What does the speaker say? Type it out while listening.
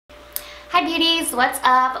Hi beauties, what's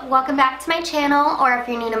up? Welcome back to my channel, or if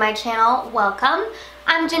you're new to my channel, welcome.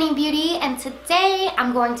 I'm Jenny Beauty, and today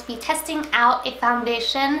I'm going to be testing out a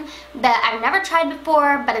foundation that I've never tried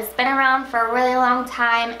before, but it's been around for a really long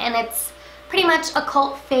time and it's pretty much a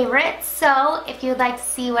cult favorite. So if you'd like to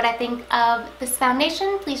see what I think of this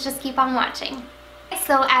foundation, please just keep on watching.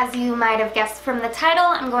 So as you might have guessed from the title,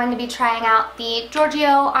 I'm going to be trying out the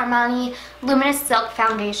Giorgio Armani Luminous Silk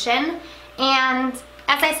Foundation, and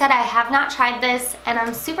as I said, I have not tried this, and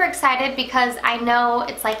I'm super excited because I know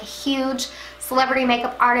it's like a huge celebrity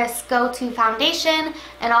makeup artist go-to foundation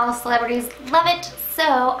and all the celebrities love it,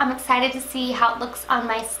 so I'm excited to see how it looks on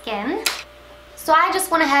my skin. So I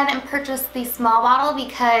just went ahead and purchased the small bottle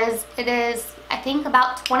because it is, I think,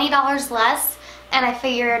 about $20 less, and I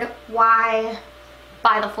figured why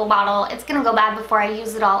buy the full bottle? It's gonna go bad before I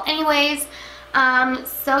use it all anyways.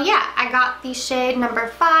 So yeah, I got the shade number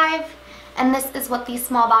 5. And this is what the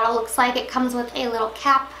small bottle looks like. It comes with a little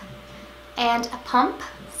cap and a pump.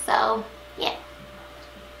 So yeah.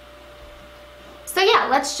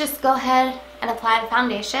 Let's just go ahead and apply the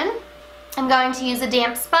foundation. I'm going to use a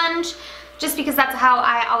damp sponge just because that's how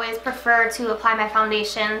I always prefer to apply my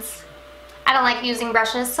foundations. I don't like using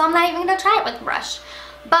brushes, so I'm not even going to try it with a brush.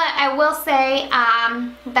 But I will say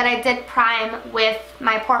that I did prime with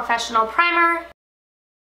my professional primer.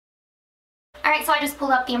 Alright, so I just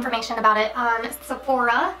pulled up the information about it on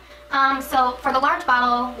Sephora. So for the large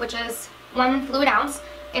bottle, which is 1 fluid ounce,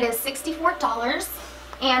 it is $64.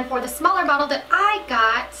 And for the smaller bottle that I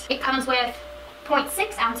got, it comes with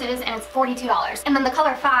 0.6 ounces and it's $42. And then the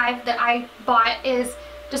color 5 that I bought is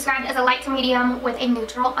described as a light to medium with a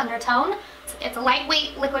neutral undertone. It's a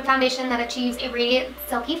lightweight liquid foundation that achieves a radiant,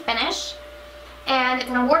 silky finish. And it's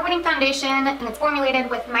an award-winning foundation, and it's formulated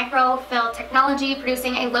with microfill technology,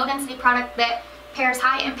 producing a low-density product that pairs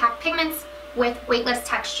high-impact pigments with weightless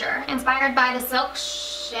texture. Inspired by the silk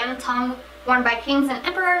shantung worn by kings and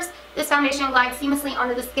emperors, this foundation glides seamlessly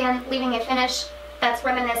onto the skin, leaving a finish that's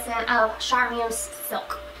reminiscent of charmeuse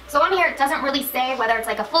silk. So on here, it doesn't really say whether it's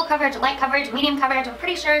like a full coverage, light coverage, medium coverage. I'm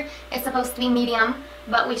pretty sure it's supposed to be medium,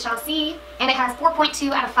 but we shall see. And it has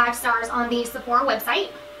 4.2 out of 5 stars on the Sephora website.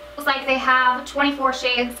 Looks like they have 24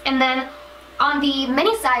 shades, and then on the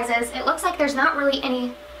mini sizes it looks like there's not really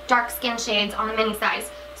any dark skin shades on the mini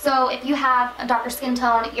size. So if you have a darker skin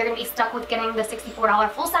tone, you're gonna be stuck with getting the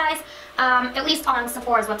 $64 full size, at least on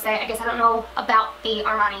Sephora's website. I guess I don't know about the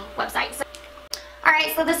Armani website.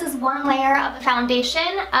 Alright, so this is one layer of the foundation.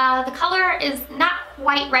 The color is not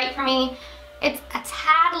quite right for me. It's a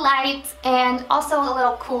tad light and also a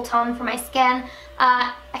little cool tone for my skin.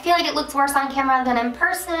 I feel like it looks worse on camera than in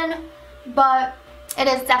person, but it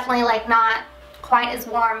is definitely like not quite as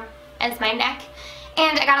warm as my neck.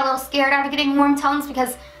 And I got a little scared out of getting warm tones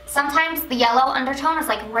because sometimes the yellow undertone is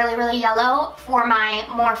like really yellow for my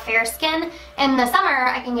more fair skin. In the summer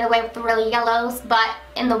I can get away with the really yellows, but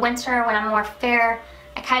in the winter when I'm more fair,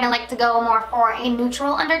 I kind of like to go more for a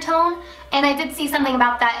neutral undertone. And I did see something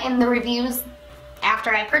about that in the reviews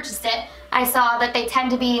after I purchased it. I saw that they tend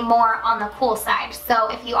to be more on the cool side. So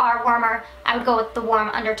if you are warmer, I would go with the warm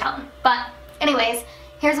undertone. But anyways,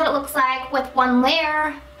 here's what it looks like with one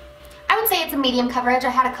layer. I would say it's a medium coverage. I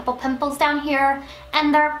had a couple pimples down here,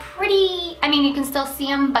 and they're pretty, I mean, you can still see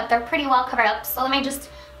them, but they're pretty well covered up. So let me just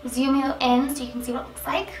zoom you in so you can see what it looks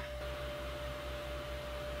like.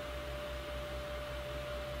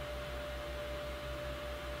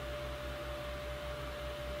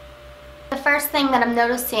 The first thing that I'm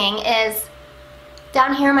noticing is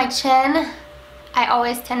down here my chin, I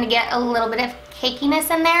always tend to get a little bit of cakiness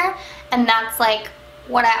in there, and that's like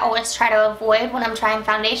what I always try to avoid when I'm trying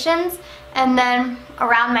foundations. And then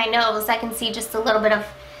around my nose I can see just a little bit of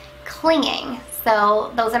clinging,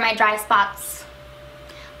 so those are my dry spots.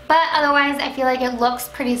 But otherwise I feel like it looks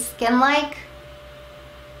pretty skin-like,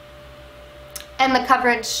 and the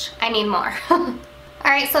coverage I need more.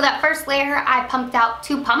 Alright, so that first layer I pumped out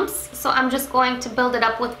 2 pumps, so I'm just going to build it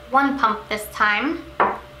up with 1 pump this time.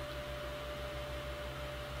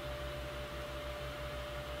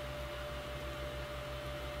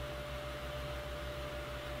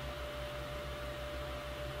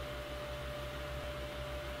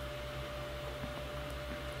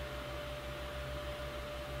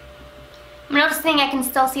 I'm noticing I can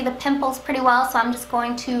still see the pimples pretty well, so I'm just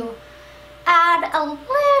going to add a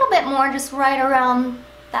little bit more just right around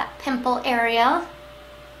that pimple area.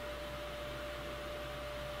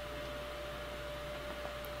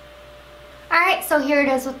 Alright, so here it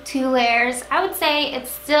is with 2 layers. I would say it's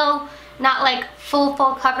still not like full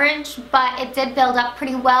coverage, but it did build up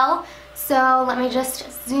pretty well. So let me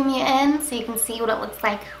just zoom you in so you can see what it looks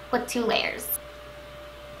like with 2 layers.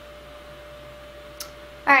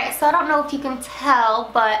 Alright, so I don't know if you can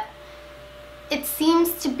tell, but it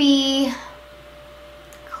seems to be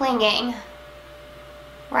clinging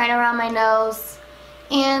right around my nose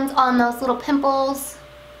and on those little pimples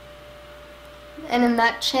and in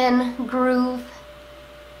that chin groove.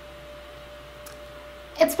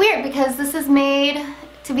 It's weird because this is made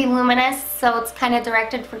to be luminous, so it's kind of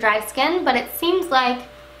directed for dry skin, but it seems like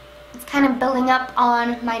it's kind of building up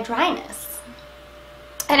on my dryness.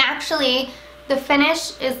 And actually, the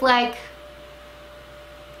finish is like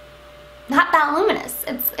not that luminous.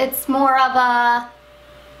 It's more of a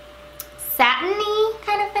satiny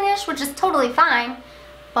kind of finish, which is totally fine,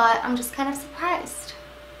 but I'm just kind of surprised.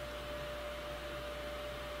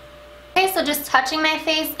 Okay, so just touching my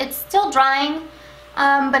face, it's still drying,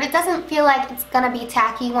 but it doesn't feel like it's gonna be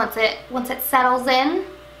tacky once it settles in.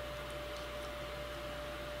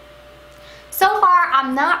 So far,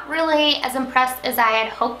 I'm not really as impressed as I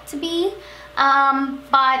had hoped to be,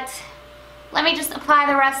 but let me just apply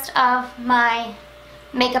the rest of my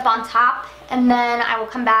makeup on top, and then I will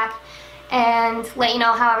come back and let you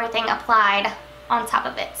know how everything applied on top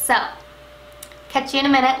of it. So, catch you in a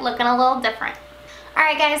minute, looking a little different.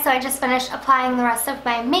 Alright guys, so I just finished applying the rest of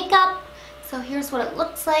my makeup. So here's what it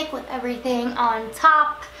looks like with everything on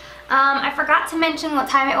top. I forgot to mention what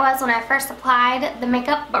time it was when I first applied the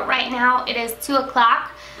makeup, but right now it is 2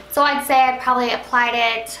 o'clock. So I'd say I probably applied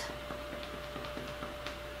it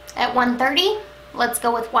at 1:30. Let's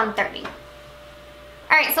go with 1:30.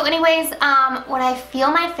 Alright, so anyways, when I feel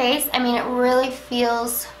my face, I mean, it really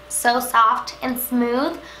feels so soft and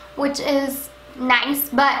smooth, which is nice,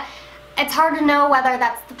 but it's hard to know whether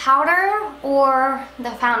that's the powder or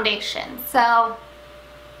the foundation. So,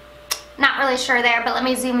 not really sure there, but let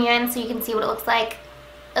me zoom you in so you can see what it looks like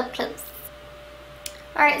up close.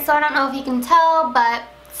 Alright, so I don't know if you can tell, but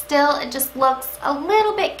still it just looks a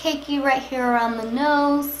little bit cakey right here around the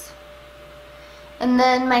nose. And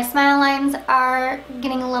then my smile lines are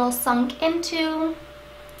getting a little sunk into.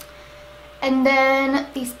 And then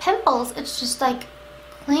these pimples, it's just like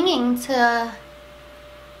clinging to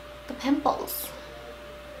the pimples.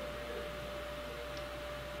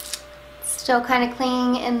 Still kind of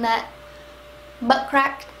clinging in that butt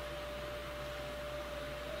crack.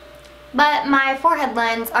 But my forehead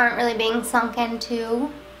lines aren't really being sunk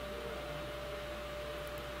into.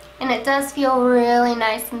 And it does feel really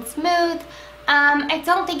nice and smooth. I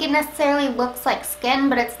don't think it necessarily looks like skin,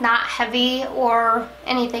 but it's not heavy or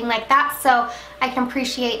anything like that, so I can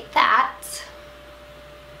appreciate that.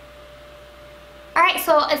 Alright,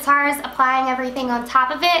 so as far as applying everything on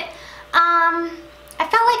top of it, I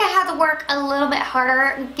felt like I had to work a little bit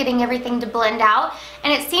harder getting everything to blend out,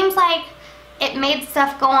 and it seems like it made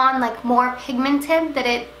stuff go on like more pigmented than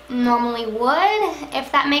it normally would, if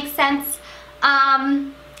that makes sense.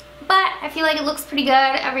 But I feel like it looks pretty good.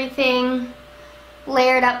 Everything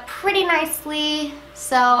layered up pretty nicely,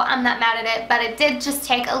 so I'm not mad at it, but it did just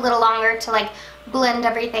take a little longer to like blend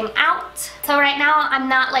everything out. So right now I'm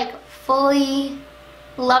not like fully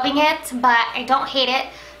loving it, but I don't hate it.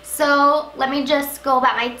 So let me just go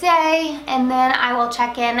about my day, and then I will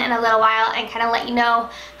check in a little while and kind of let you know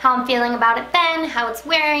how I'm feeling about it then, how it's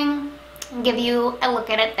wearing, and give you a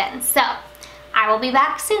look at it then. So I will be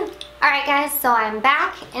back soon. Alright guys, so I'm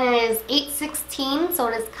back, and it is 8:16, so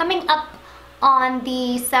it is coming up on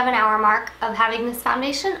the 7-hour mark of having this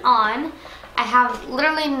foundation on. I have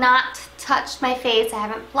literally not touched my face. I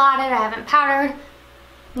haven't blotted, I haven't powdered,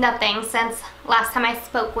 nothing since last time I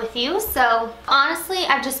spoke with you. So honestly,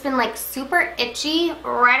 I've just been like super itchy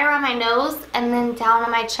right around my nose and then down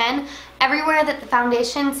on my chin. Everywhere that the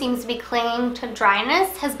foundation seems to be clinging to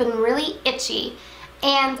dryness has been really itchy.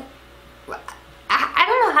 And I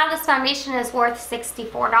don't know how this foundation is worth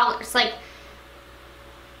 $64. Like,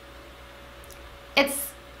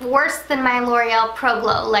 it's worse than my L'Oreal Pro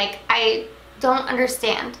Glow. Like, I don't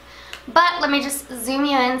understand. But let me just zoom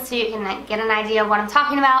you in so you can get an idea of what I'm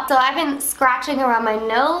talking about. So I've been scratching around my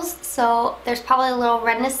nose, so there's probably a little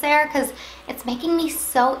redness there because it's making me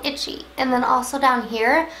so itchy. And then also down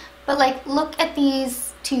here, but like look at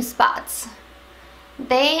these two spots.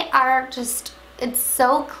 They are just, it's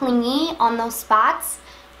so clingy on those spots,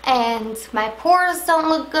 and my pores don't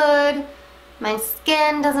look good. My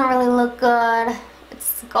skin doesn't really look good.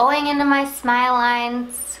 It's going into my smile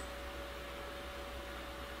lines.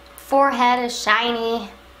 Forehead is shiny.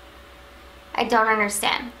 I don't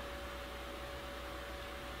understand.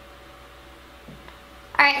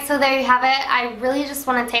 Alright, so there you have it. I really just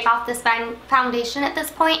want to take off this foundation at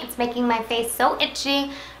this point. It's making my face so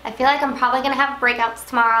itchy. I feel like I'm probably going to have breakouts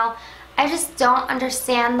tomorrow. I just don't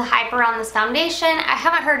understand the hype around this foundation. I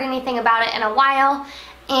haven't heard anything about it in a while,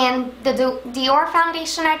 And the Dior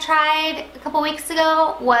foundation I tried a couple weeks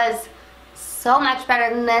ago was so much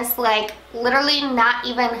better than this, like literally not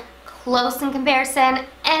even close in comparison,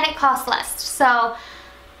 and it costs less. So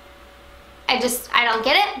I don't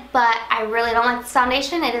get it, but I really don't like this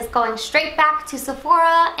foundation. It is going straight back to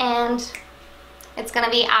Sephora, and it's gonna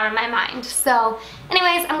be out of my mind. So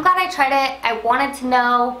anyways, I'm glad I tried it. I wanted to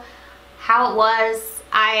know how it was.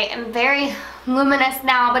 I am very luminous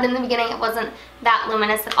now, but in the beginning it wasn't that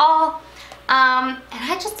luminous at all. And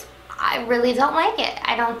I really don't like it.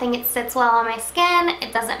 I don't think it sits well on my skin.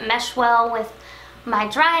 It doesn't mesh well with my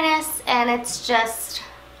dryness, and it's just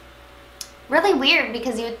really weird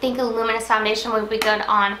because you would think a luminous foundation would be good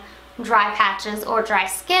on dry patches or dry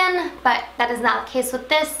skin, but that is not the case with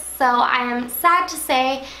this. So I am sad to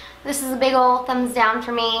say this is a big old thumbs down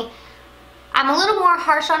for me. I'm a little more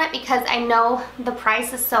harsh on it because I know the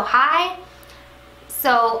price is so high,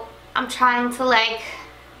 so I'm trying to like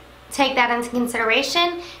take that into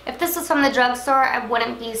consideration. If this was from the drugstore, I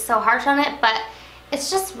wouldn't be so harsh on it, but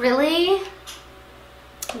it's just really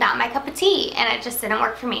not my cup of tea, and it just didn't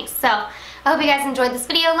work for me. So I hope you guys enjoyed this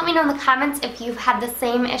video. Let me know in the comments if you've had the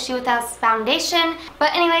same issue with this foundation.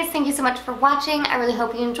 But anyways, thank you so much for watching. I really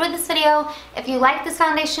hope you enjoyed this video. If you like this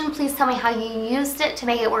foundation, please tell me how you used it to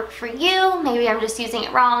make it work for you. Maybe I'm just using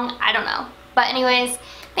it wrong. I don't know. But anyways,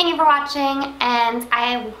 thank you for watching, and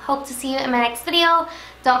I hope to see you in my next video.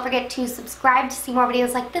 Don't forget to subscribe to see more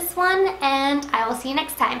videos like this one, and I will see you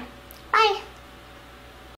next time. Bye!